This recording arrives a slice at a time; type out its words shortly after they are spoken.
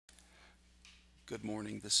Good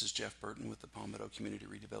morning. This is Jeff Burton with the Palmetto Community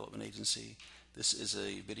Redevelopment Agency. This is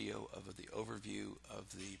a video of the overview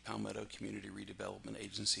of the Palmetto Community Redevelopment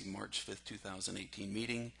Agency March 5th, 2018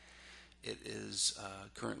 meeting. It is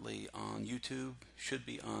currently on YouTube, should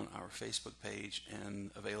be on our Facebook page,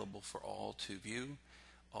 and available for all to view.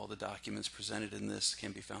 All the documents presented in this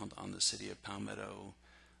can be found on the City of Palmetto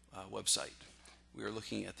website. We are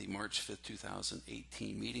looking at the March 5th,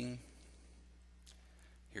 2018 meeting.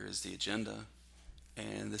 Here is the agenda.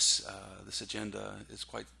 And this agenda is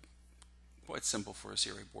quite simple for a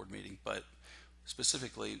CRA board meeting, but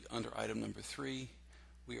specifically under item number 3,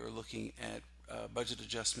 we are looking at budget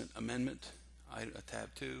adjustment amendment, tab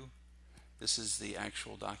 2. This is the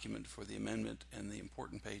actual document for the amendment, and the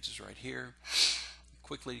important page is right here.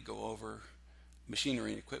 Quickly go over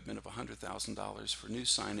machinery and equipment of $100,000 for new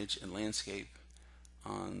signage and landscape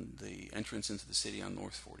on the entrance into the city on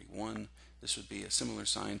North 41. This would be a similar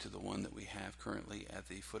sign to the one that we have currently at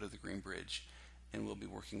the foot of the Green Bridge, and we'll be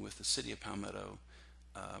working with the City of Palmetto,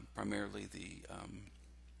 primarily the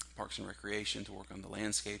Parks and Recreation, to work on the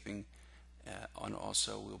landscaping, and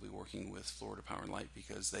also we'll be working with Florida Power and Light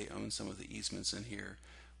because they own some of the easements in here.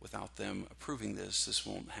 Without them approving this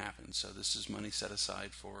won't happen. So this is money set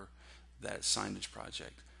aside for that signage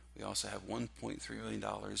project. We also have $1.3 million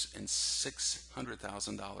and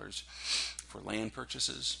 $600,000 for land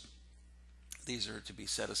purchases. These are to be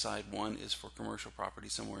set aside. One is for commercial property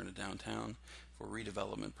somewhere in the downtown for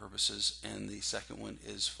redevelopment purposes, and the second one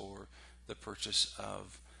is for the purchase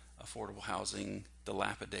of affordable housing,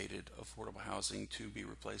 dilapidated affordable housing, to be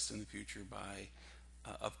replaced in the future by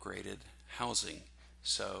upgraded housing.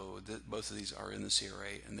 So both of these are in the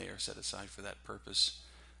CRA, and they are set aside for that purpose.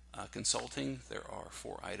 Consulting, there are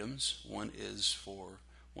 4 items. One is for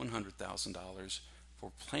 $100,000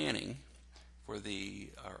 for planning for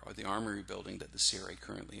the Armory building that the CRA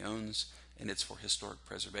currently owns, and it's for historic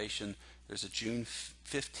preservation. There's a June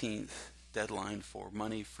 15th deadline for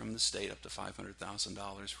money from the state up to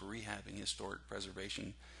 $500,000 for rehabbing historic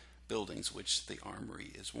preservation buildings, which the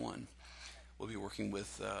Armory is one. We'll be working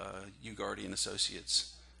with UGuardian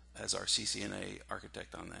Associates as our CCNA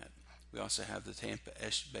architect on that. We also have the Tampa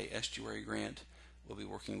Bay Estuary Grant. We'll be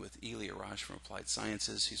working with Eli Arash from Applied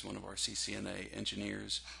Sciences. He's one of our CCNA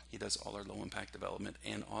engineers. He does all our low impact development,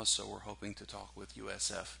 and also we're hoping to talk with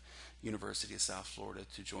USF, University of South Florida,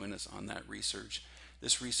 to join us on that research.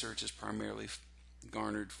 This research is primarily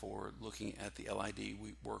garnered for looking at the LID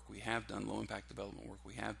work we have done, low impact development work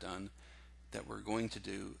we have done, that we're going to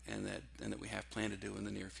do, and that we have planned to do in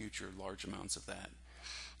the near future, large amounts of that.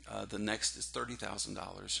 The next is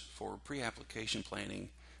 $30,000 for pre-application planning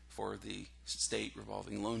for the state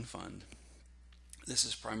revolving loan fund. This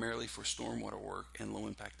is primarily for stormwater work, and low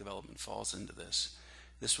impact development falls into this.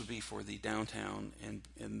 This would be for the downtown,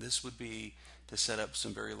 and this would be to set up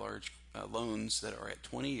some very large loans that are at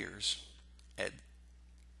 20 years at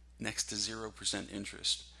next to 0%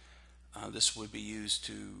 interest. This would be used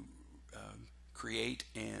to create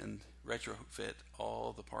and retrofit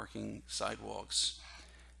all the parking, sidewalks,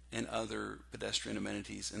 and other pedestrian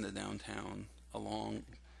amenities in the downtown along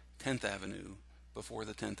 10th Avenue before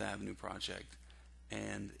the 10th Avenue project,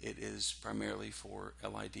 and it is primarily for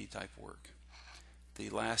LID type work. The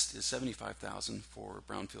last is $75,000 for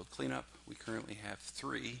brownfield cleanup. We currently have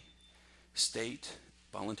 3 state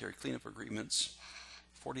voluntary cleanup agreements.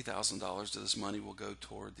 $40,000 of this money will go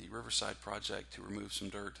toward the Riverside project to remove some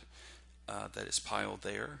dirt that is piled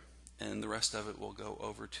there, and the rest of it will go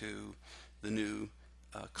over to the new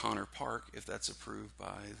Connor Park, if that's approved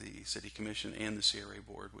by the City Commission and the CRA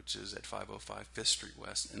Board, which is at 505 5th Street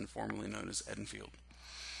West and formerly known as Edenfield.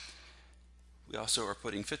 We also are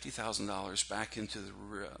putting $50,000 back into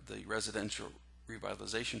the residential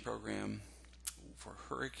revitalization program for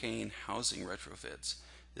hurricane housing retrofits.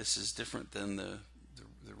 This is different than the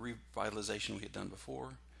revitalization we had done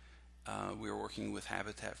before. We are working with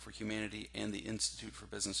Habitat for Humanity and the Institute for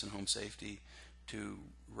Business and Home Safety to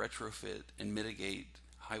retrofit and mitigate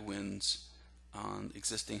high winds on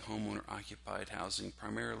existing homeowner occupied housing,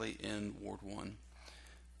 primarily in Ward 1.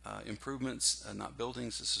 Improvements, not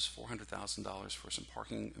buildings. This is $400,000 for some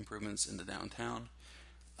parking improvements in the downtown.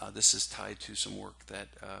 This is tied to some work that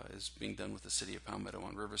is being done with the City of Palmetto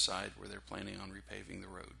on Riverside, where they're planning on repaving the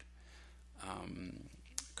road.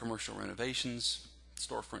 Commercial renovations,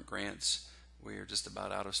 storefront grants. We are just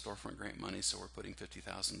about out of storefront grant money, so we're putting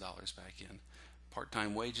 $50,000 back in.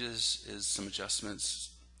 Part-time wages is some adjustments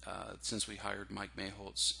since we hired Mike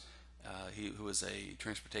Mayholtz, who is a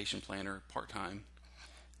transportation planner part-time.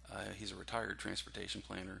 He's a retired transportation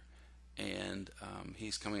planner, and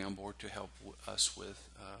he's coming on board to help us with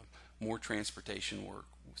more transportation work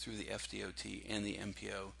through the FDOT and the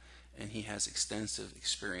MPO, and he has extensive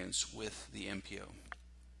experience with the MPO.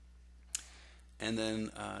 And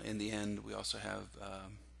then in the end, we also have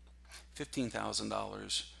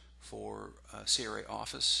 $15,000 for CRA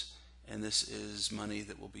office, and this is money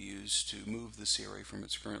that will be used to move the CRA from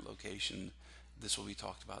its current location. This will be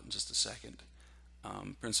talked about in just a second.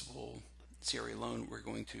 Principal CRA loan, we're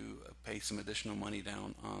going to pay some additional money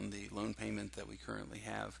down on the loan payment that we currently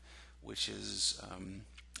have, which is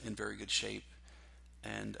in very good shape,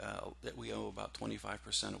 and that we owe about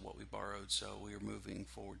 25% of what we borrowed, so we are moving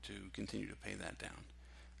forward to continue to pay that down.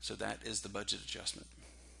 So that is the budget adjustment.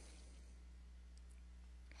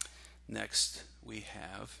 Next, we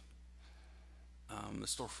have the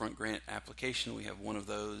storefront grant application. We have one of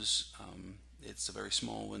those. It's a very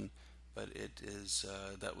small one, but it is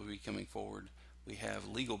that will be coming forward. We have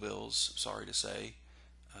legal bills, sorry to say.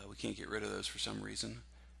 We can't get rid of those for some reason.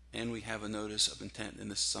 And we have a notice of intent,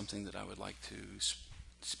 and this is something that I would like to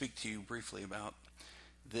speak to you briefly about.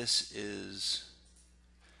 This is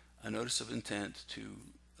a notice of intent to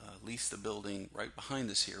lease the building right behind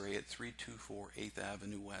the CRA at 324 8th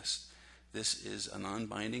Avenue West. This is a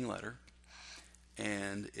non-binding letter,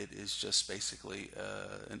 and it is just basically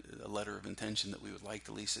a letter of intention that we would like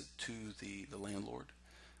to lease it to the landlord.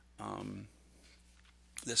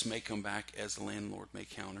 This may come back as the landlord may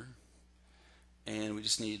counter, and we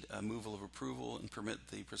just need a removal of approval and permit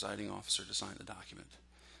the presiding officer to sign the document.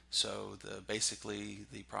 So basically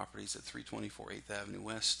the property is at 324 8th Avenue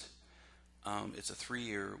West. It's a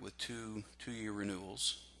 3-year with two-year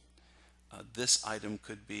renewals. This item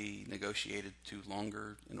could be negotiated to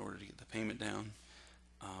longer in order to get the payment down.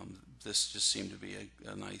 This just seemed to be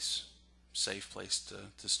a nice, safe place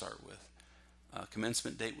to start with.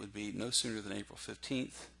 Commencement date would be no sooner than April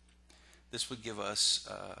 15th. This would give us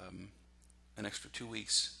an extra 2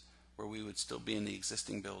 weeks where we would still be in the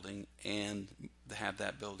existing building and have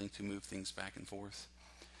that building to move things back and forth.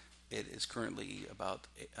 It is currently about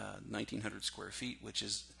 1,900 square feet, which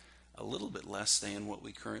is a little bit less than what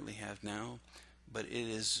we currently have now, but it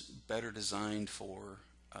is better designed for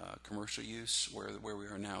commercial use, where we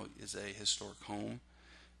are now is a historic home,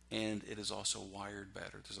 and it is also wired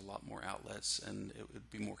better. There's a lot more outlets, and it would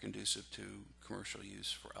be more conducive to commercial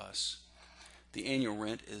use for us. The annual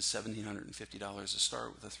rent is $1,750 to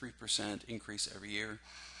start, with a 3% increase every year.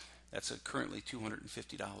 That's currently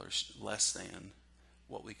 $250 less than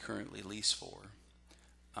what we currently lease for.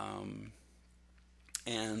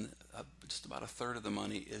 And just about a third of the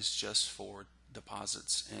money is just for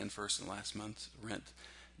deposits and first and last month's rent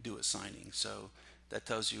due at signing. So that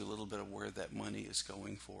tells you a little bit of where that money is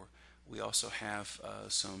going for. We also have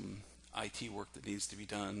some IT work that needs to be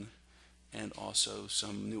done, and also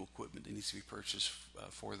some new equipment that needs to be purchased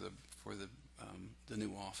for the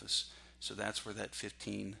new office. So that's where that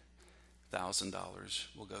 $15,000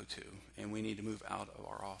 will go to, and we need to move out of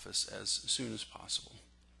our office as soon as possible.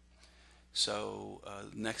 So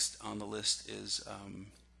next on the list is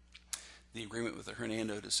the agreement with the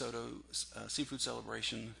Hernando de Soto Seafood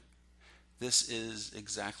Celebration. This is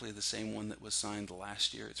exactly the same one that was signed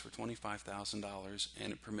last year. It's for $25,000,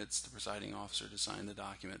 and it permits the presiding officer to sign the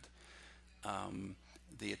document.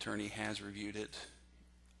 The attorney has reviewed it.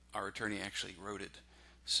 Our attorney actually wrote it.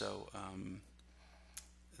 So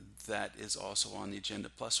that is also on the agenda.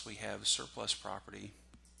 Plus we have surplus property,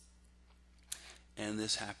 and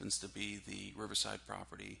this happens to be the Riverside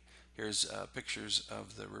property. Here's pictures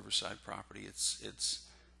of the Riverside property. It's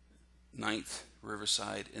 9th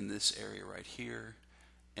Riverside in this area right here,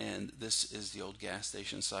 and this is the old gas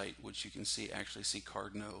station site, which you can actually see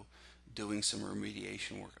Cardno doing some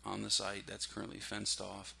remediation work on the site. That's currently fenced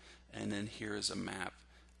off. And then here is a map.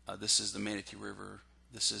 This is the Manatee River.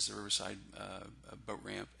 This is the Riverside boat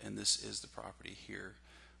ramp, and this is the property here.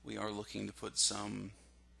 We are looking to put some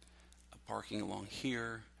parking along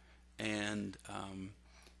here, and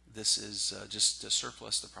this is just to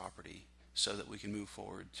surplus the property so that we can move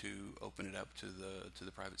forward to open it up to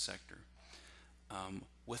the private sector.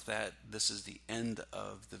 With that, this is the end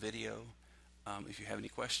of the video. If you have any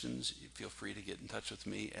questions, feel free to get in touch with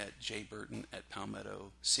me at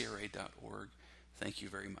jburton@palmettocra.org. Thank you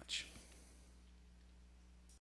very much.